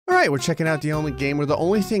right, we're checking out the only game where the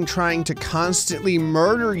only thing trying to constantly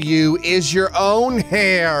murder you is your own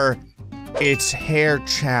hair. It's hair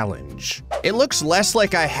challenge. It looks less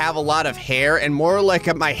like I have a lot of hair and more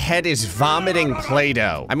like my head is vomiting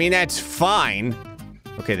Play-Doh. I mean, that's fine.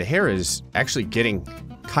 Okay, the hair is actually getting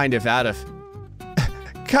kind of out of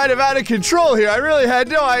control here. I really had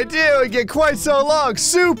no idea it would get quite so long,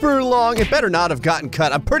 super long. It better not have gotten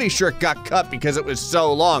cut. I'm pretty sure it got cut because it was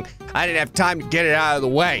so long. I didn't have time to get it out of the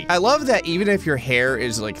way. I love that even if your hair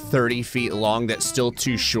is like 30 feet long, that's still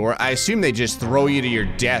too short. I assume they just throw you to your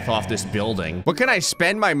death off this building. What can I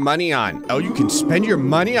spend my money on? Oh, you can spend your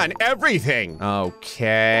money on everything.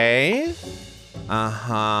 Okay.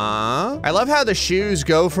 I love how the shoes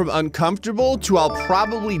go from uncomfortable to I'll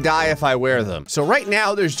probably die if I wear them. So right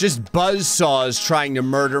now there's just buzzsaws trying to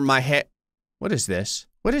murder my head. What is this?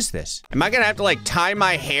 What is this? Am I gonna have to like tie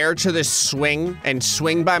my hair to this swing and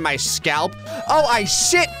swing by my scalp? Oh, I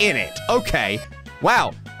sit in it. Okay.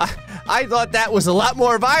 Wow. I thought that was a lot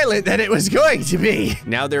more violent than it was going to be.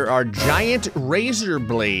 Now there are giant razor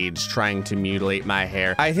blades trying to mutilate my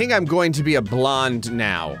hair. I think I'm going to be a blonde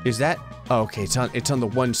now. Is that? Oh, okay, it's on the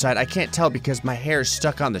one side. I can't tell because my hair is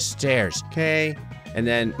stuck on the stairs. Okay. And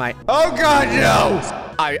then oh God, no!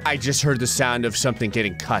 I just heard the sound of something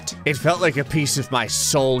getting cut. It felt like a piece of my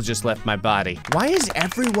soul just left my body. Why is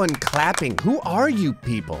everyone clapping? Who are you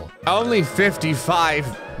people? Only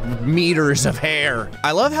 55 meters of hair.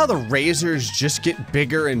 I love how the razors just get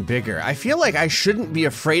bigger and bigger. I feel like I shouldn't be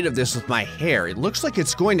afraid of this with my hair. It looks like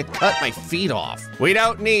it's going to cut my feet off. We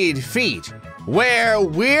don't need feet where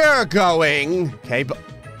we're going. Okay, but,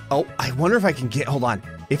 oh, I wonder if I can get, hold on.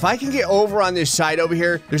 If I can get over on this side over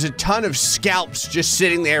here, there's a ton of scalps just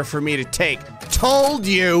sitting there for me to take. Told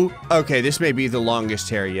you. Okay, this may be the longest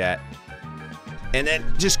hair yet. And then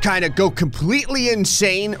just kind of go completely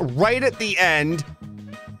insane right at the end.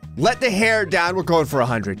 Let the hair down. We're going for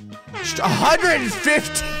 100.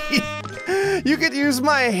 150. You could use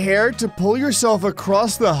my hair to pull yourself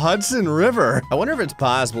across the Hudson River. I wonder if it's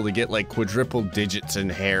possible to get like quadruple digits in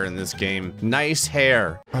hair in this game. Nice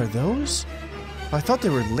hair. Are those? I thought they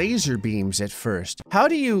were laser beams at first. How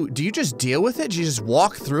do you just deal with it? Do you just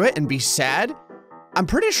walk through it and be sad? I'm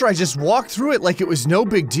pretty sure I just walked through it like it was no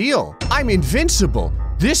big deal. I'm invincible.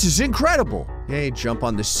 This is incredible. Yay, jump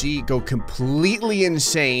on the seat, go completely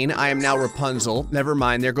insane. I am now Rapunzel. Never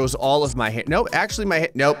mind, there goes all of my hair. Nope, actually my hair,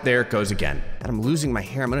 nope, there it goes again. And I'm losing my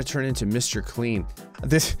hair. I'm gonna turn into Mr. Clean.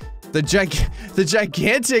 The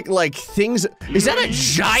gigantic like things, is that a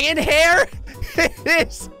giant hair? It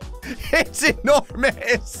is. It's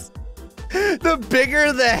enormous. The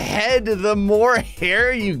bigger the head, the more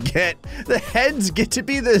hair you get. The heads get to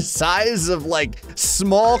be the size of like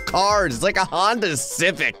small cars. It's like a Honda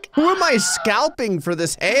Civic. Who am I scalping for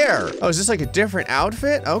this hair? Oh, is this like a different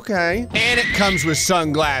outfit? Okay. And it comes with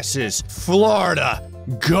sunglasses. Florida,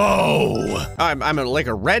 go. I'm like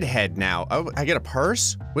a redhead now. Oh, I get a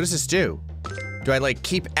purse? What does this do? Do I like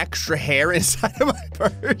keep extra hair inside of my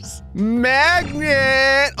purse?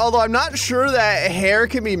 Magnet! Although I'm not sure that hair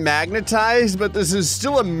can be magnetized, but this is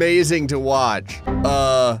still amazing to watch.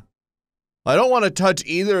 I don't want to touch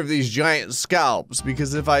either of these giant scalps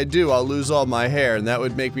because if I do, I'll lose all my hair and that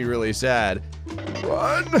would make me really sad.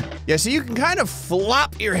 Run! Yeah, so you can kind of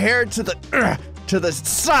flop your hair to the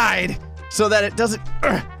side so that it doesn't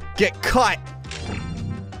get cut.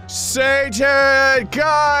 Satan,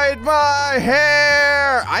 guide my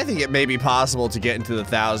hair! I think it may be possible to get into the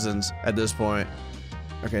thousands at this point.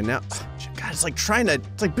 Okay, now, God, it's like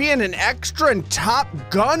it's like being an extra in Top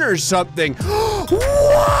Gun or something.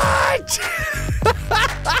 What?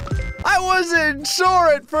 I wasn't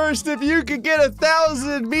sure at first if you could get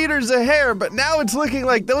 1,000 meters of hair, but now it's looking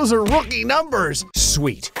like those are rookie numbers.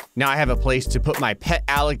 Sweet. Now I have a place to put my pet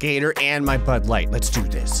alligator and my Bud Light. Let's do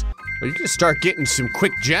this. Well, you can start getting some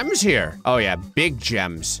quick gems here. Oh yeah, big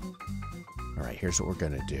gems. All right, here's what we're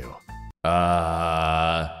gonna do.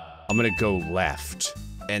 I'm gonna go left.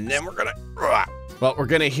 And then we're gonna, well, we're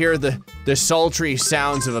gonna hear the sultry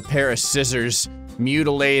sounds of a pair of scissors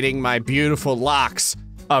mutilating my beautiful locks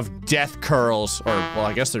of death curls. Or, well,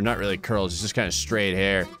 I guess they're not really curls, it's just kind of straight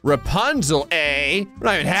hair. Rapunzel, eh? We're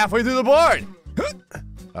not even halfway through the board.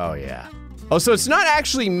 Oh yeah. Oh, so it's not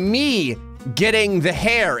actually me getting the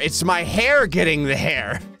hair, it's my hair getting the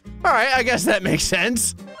hair. All right, I guess that makes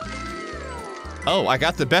sense. Oh, I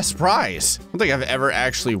got the best prize. I don't think I've ever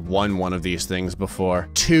actually won one of these things before.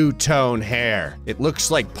 Two-tone hair. It looks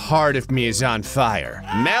like part of me is on fire.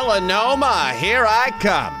 Melanoma, here I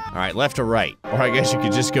come. All right, left or right? Or I guess you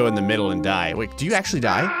could just go in the middle and die. Wait, do you actually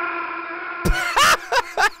die?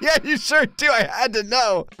 Yeah, you sure do, I had to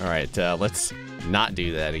know. All right, let's not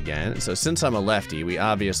do that again. So since I'm a lefty, we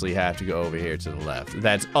obviously have to go over here to the left.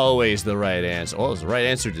 That's always the right answer. Oh, it's the right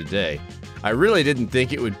answer today. I really didn't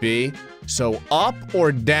think it would be. So up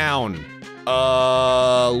or down?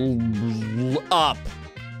 Up.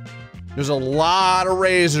 There's a lot of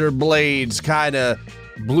razor blades kind of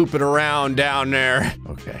blooping around down there.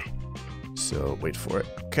 Okay, so wait for it.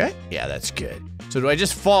 Okay, yeah, that's good. So do I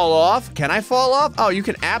just fall off? Can I fall off? Oh, you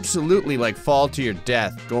can absolutely like fall to your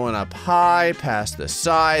death. Going up high, past the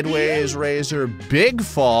sideways razor, big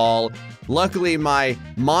fall. Luckily, my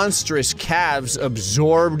monstrous calves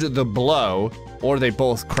absorbed the blow, or they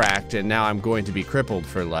both cracked, and now I'm going to be crippled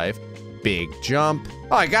for life. Big jump.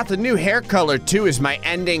 Oh, I got the new hair color too as my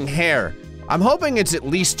ending hair. I'm hoping it's at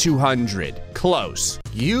least 200. Close.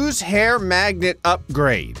 Use hair magnet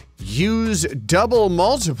upgrade. Use double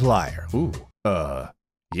multiplier. Ooh,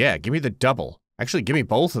 yeah, give me the double. Actually, give me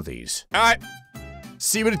both of these. All right,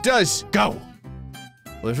 see what it does. Go.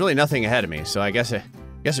 Well, there's really nothing ahead of me, so I guess it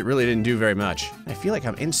really didn't do very much. I feel like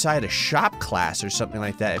I'm inside a shop class or something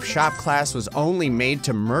like that. If shop class was only made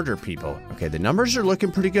to murder people. Okay, the numbers are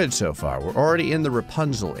looking pretty good so far. We're already in the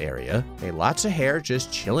Rapunzel area. Okay, lots of hair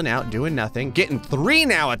just chilling out, doing nothing. Getting 3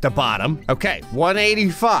 now at the bottom. Okay,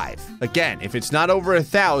 185. Again, if it's not over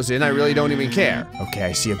 1,000, I really don't even care. Okay,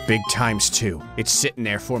 I see a big ×2. It's sitting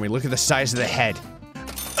there for me. Look at the size of the head.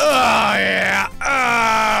 Oh, yeah.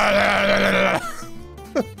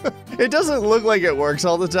 It doesn't look like it works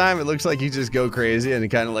all the time. It looks like you just go crazy and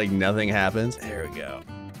kind of like nothing happens. There we go.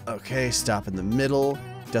 Okay, stop in the middle.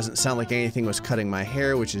 Doesn't sound like anything was cutting my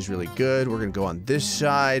hair, which is really good. We're gonna go on this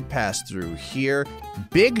side, pass through here.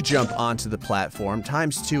 Big jump onto the platform,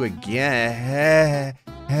 ×2 again.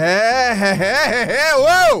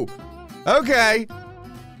 Whoa! Okay.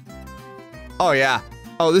 Oh yeah.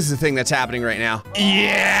 Oh, this is the thing that's happening right now.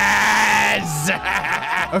 Yes!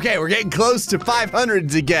 Okay, we're getting close to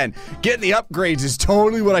 500s again. Getting the upgrades is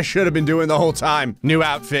totally what I should have been doing the whole time. New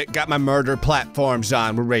outfit, got my murder platforms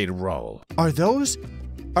on. We're ready to roll. Are these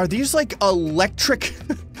like electric,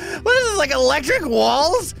 what is this, like electric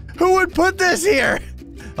walls? Who would put this here?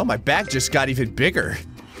 Oh, my back just got even bigger.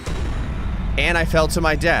 And I fell to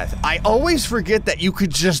my death. I always forget that you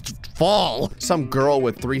could just fall. Some girl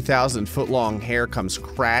with 3,000 foot long hair comes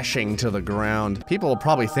crashing to the ground. People will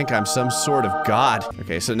probably think I'm some sort of god.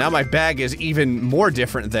 Okay, so now my bag is even more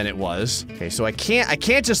different than it was. Okay, so I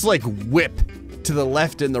can't just like whip to the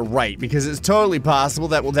left and the right because it's totally possible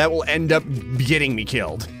that will end up getting me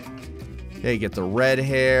killed. Okay, get the red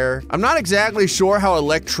hair. I'm not exactly sure how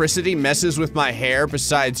electricity messes with my hair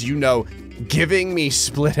besides, you know, giving me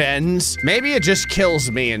split ends. Maybe it just kills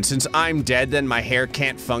me, and since I'm dead, then my hair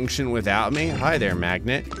can't function without me. Hi there,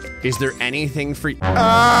 magnet. Is there anything for you?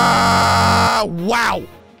 Wow!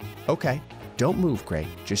 Okay, don't move, Gray.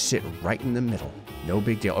 Just sit right in the middle. No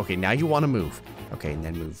big deal. Okay, now you want to move. Okay, and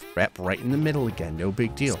then move right in the middle again. No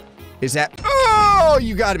big deal. Is that? Oh,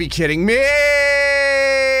 you gotta be kidding me!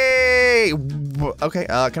 Okay,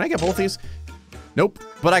 can I get both these? Nope,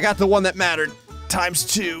 but I got the one that mattered.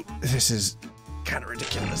 ×2. This is kind of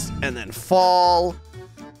ridiculous. And then fall.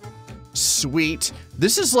 Sweet.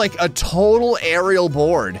 This is like a total aerial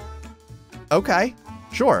board. Okay,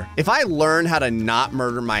 sure. If I learn how to not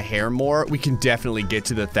murder my hair more, we can definitely get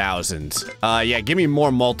to the 1000s. Yeah, give me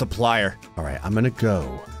more multiplier. All right, I'm gonna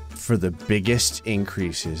go for the biggest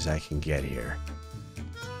increases I can get here.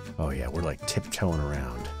 Oh yeah, we're like tiptoeing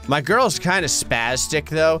around. My girl's kind of spastic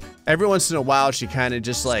though. Every once in a while, she kind of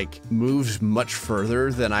just like moves much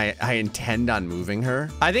further than I intend on moving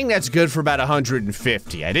her. I think that's good for about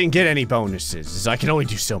 150. I didn't get any bonuses, so I can only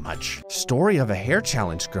do so much. Story of a hair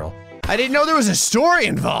challenge girl. I didn't know there was a story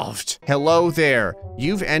involved. Hello there.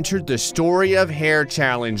 You've entered the story of hair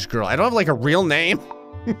challenge girl. I don't have like a real name.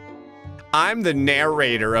 I'm the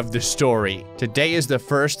narrator of the story. Today is the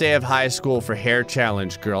first day of high school for Hair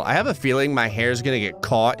Challenge Girl. I have a feeling my hair's gonna get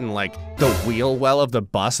caught in like the wheel well of the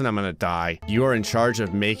bus and I'm gonna die. You are in charge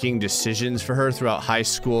of making decisions for her throughout high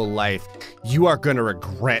school life. You are gonna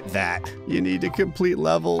regret that. You need to complete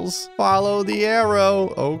levels. Follow the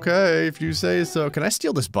arrow. Okay, if you say so. Can I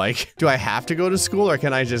steal this bike? Do I have to go to school or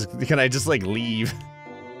can I just like leave?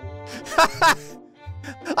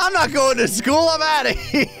 I'm not going to school, I'm out of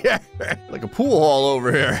here. Like a pool hall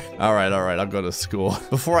over here. All right, I'll go to school.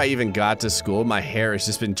 Before I even got to school, my hair has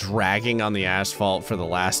just been dragging on the asphalt for the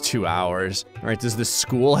last 2 hours. All right, does the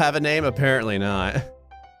school have a name? Apparently not.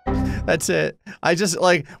 That's it. I just,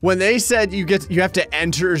 like, when they said you have to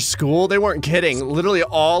enter school, they weren't kidding. Literally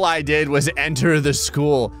all I did was enter the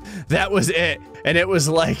school. That was it. And it was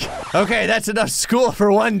like, okay, that's enough school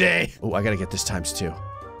for one day. Oh, I gotta get this ×2.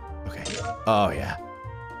 Okay. Oh, yeah.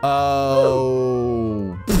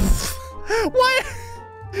 Oh. What?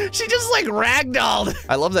 She just like ragdolled.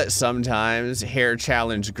 I love that sometimes Hair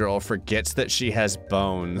Challenge Girl forgets that she has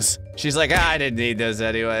bones. She's like, I didn't need those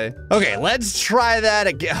anyway. Okay, let's try that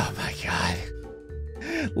again. Oh my God.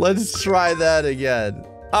 Let's try that again.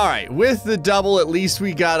 All right, with the double, at least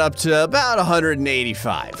we got up to about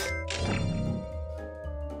 185.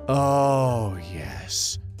 Oh,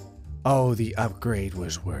 yes. Oh, the upgrade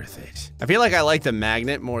was worth it. I feel like I like the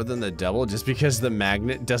magnet more than the double just because the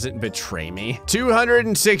magnet doesn't betray me.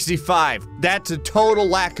 265. That's a total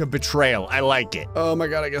lack of betrayal. I like it. Oh my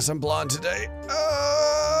God, I guess I'm blonde today.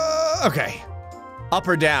 Okay. Up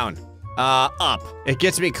or down? Up. It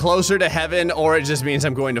gets me closer to heaven, or it just means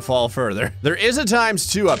I'm going to fall further. There is a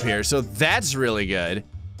 ×2 up here, so that's really good.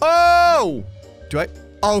 Oh! Do I?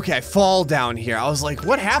 Okay, fall down here. I was like,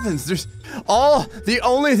 what happens? The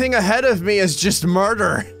only thing ahead of me is just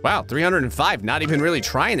murder. Wow, 305, not even really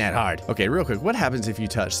trying that hard. Okay, real quick, what happens if you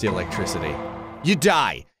touch the electricity? You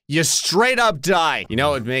die. You straight up die. You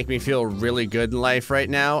know what would make me feel really good in life right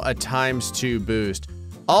now? A ×2 boost.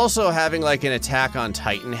 Also, having like an Attack on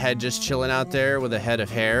Titan head just chilling out there with a head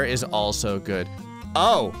of hair is also good.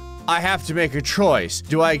 Oh, I have to make a choice.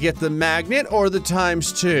 Do I get the magnet or the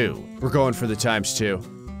 ×2? We're going for the ×2.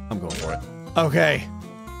 I'm going for it. Okay.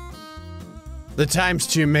 The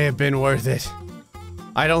 ×2 may have been worth it.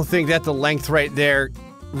 I don't think that the length right there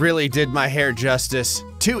really did my hair justice.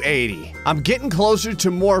 280. I'm getting closer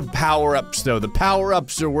to more power-ups though. The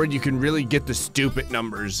power-ups are where you can really get the stupid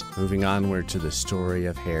numbers. Moving onward to the story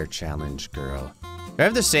of Hair Challenge Girl. Do I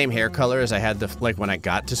have the same hair color as I had like when I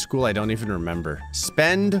got to school? I don't even remember.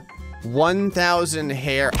 Spend 1,000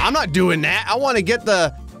 hair. I'm not doing that. I want to get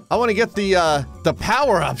the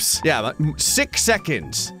power-ups. Yeah, 6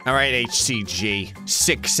 seconds. All right, HCG.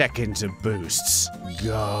 6 seconds of boosts.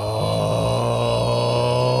 Go.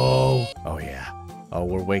 Oh yeah. Oh,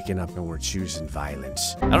 we're waking up and we're choosing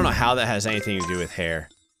violence. I don't know how that has anything to do with hair.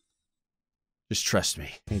 Just trust me.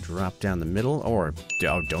 Hey, drop down the middle, or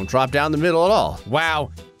don't drop down the middle at all.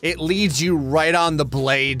 Wow, it leads you right on the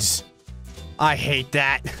blades. I hate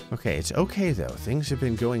that. Okay, it's okay though. Things have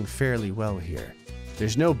been going fairly well here.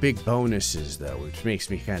 There's no big bonuses though, which makes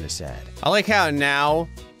me kind of sad. I like how now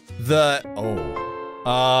there's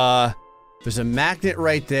a magnet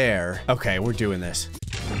right there. Okay, we're doing this.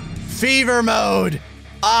 Fever mode!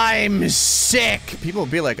 I'm sick! People will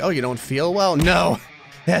be like, oh, you don't feel well? No,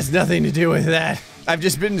 it has nothing to do with that. I've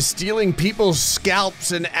just been stealing people's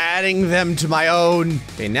scalps and adding them to my own.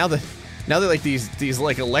 Okay, now that like these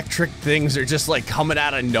like electric things are just like coming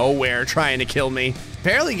out of nowhere trying to kill me.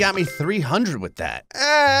 Apparently got me 300 with that.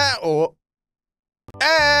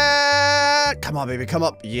 Come on, baby, come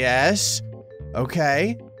up. Yes.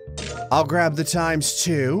 Okay. I'll grab the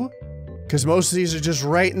 ×2. Because most of these are just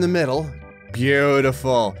right in the middle.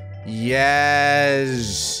 Beautiful.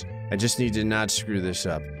 Yes. I just need to not screw this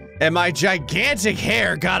up. And my gigantic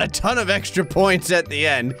hair got a ton of extra points at the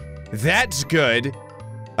end. That's good.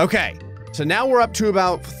 Okay. So now we're up to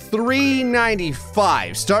about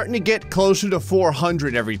 395. Starting to get closer to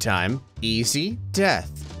 400 every time. Easy death.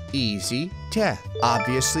 Easy death.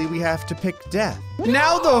 Obviously, we have to pick death.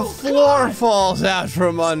 Now the floor falls out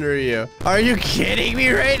from under you. Are you kidding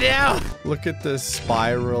me right now? Look at the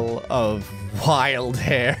spiral of wild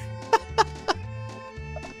hair.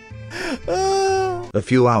 A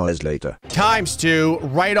few hours later. ×2,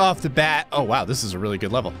 right off the bat. Oh, wow, this is a really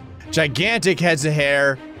good level. Gigantic heads of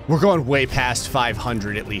hair. We're going way past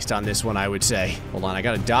 500 at least on this one, I would say. Hold on, I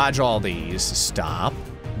gotta dodge all these. Stop.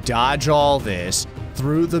 Dodge all this.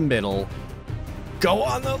 Through the middle. Go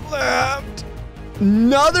on the left.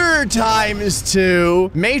 Another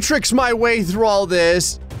 ×2. Matrix my way through all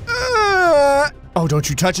this. Oh, don't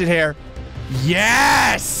you touch it, hair.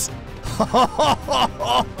 Yes!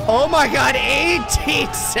 Oh my God,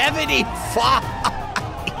 1875.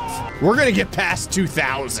 We're gonna get past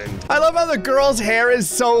 2,000. I love how the girl's hair is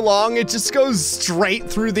so long, it just goes straight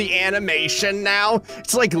through the animation now.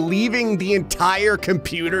 It's like leaving the entire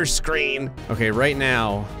computer screen. Okay, right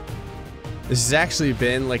now, this has actually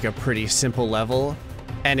been like a pretty simple level,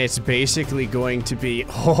 and it's basically going to be,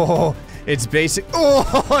 it's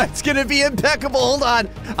gonna be impeccable. Hold on,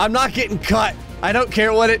 I'm not getting cut. I don't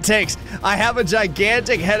care what it takes. I have a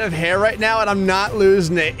gigantic head of hair right now and I'm not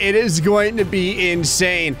losing it. It is going to be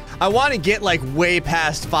insane. I want to get like way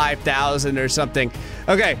past 5,000 or something.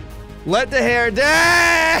 Okay, let the hair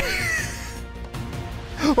down.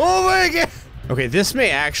 Oh my God. Okay, this may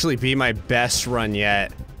actually be my best run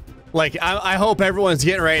yet. Like, I hope everyone's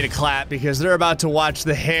getting ready to clap because they're about to watch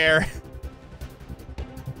the hair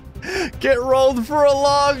get rolled for a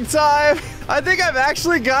long time. I think I've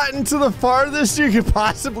actually gotten to the farthest you could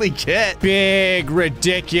possibly get. Big,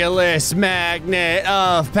 ridiculous magnet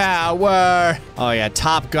of power. Oh yeah,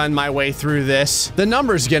 Top Gun my way through this. The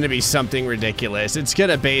number's gonna be something ridiculous. It's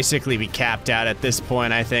gonna basically be capped out at this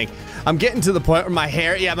point, I think. I'm getting to the point where my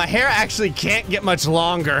hair actually can't get much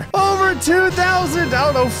longer. Over 2,000, I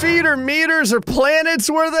don't know, feet or meters or planets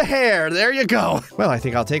worth of hair. There you go. Well, I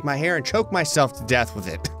think I'll take my hair and choke myself to death with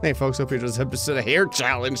it. Hey folks, hope you enjoyed this episode of Hair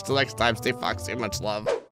Challenge. Till next time, stay foxy and much love.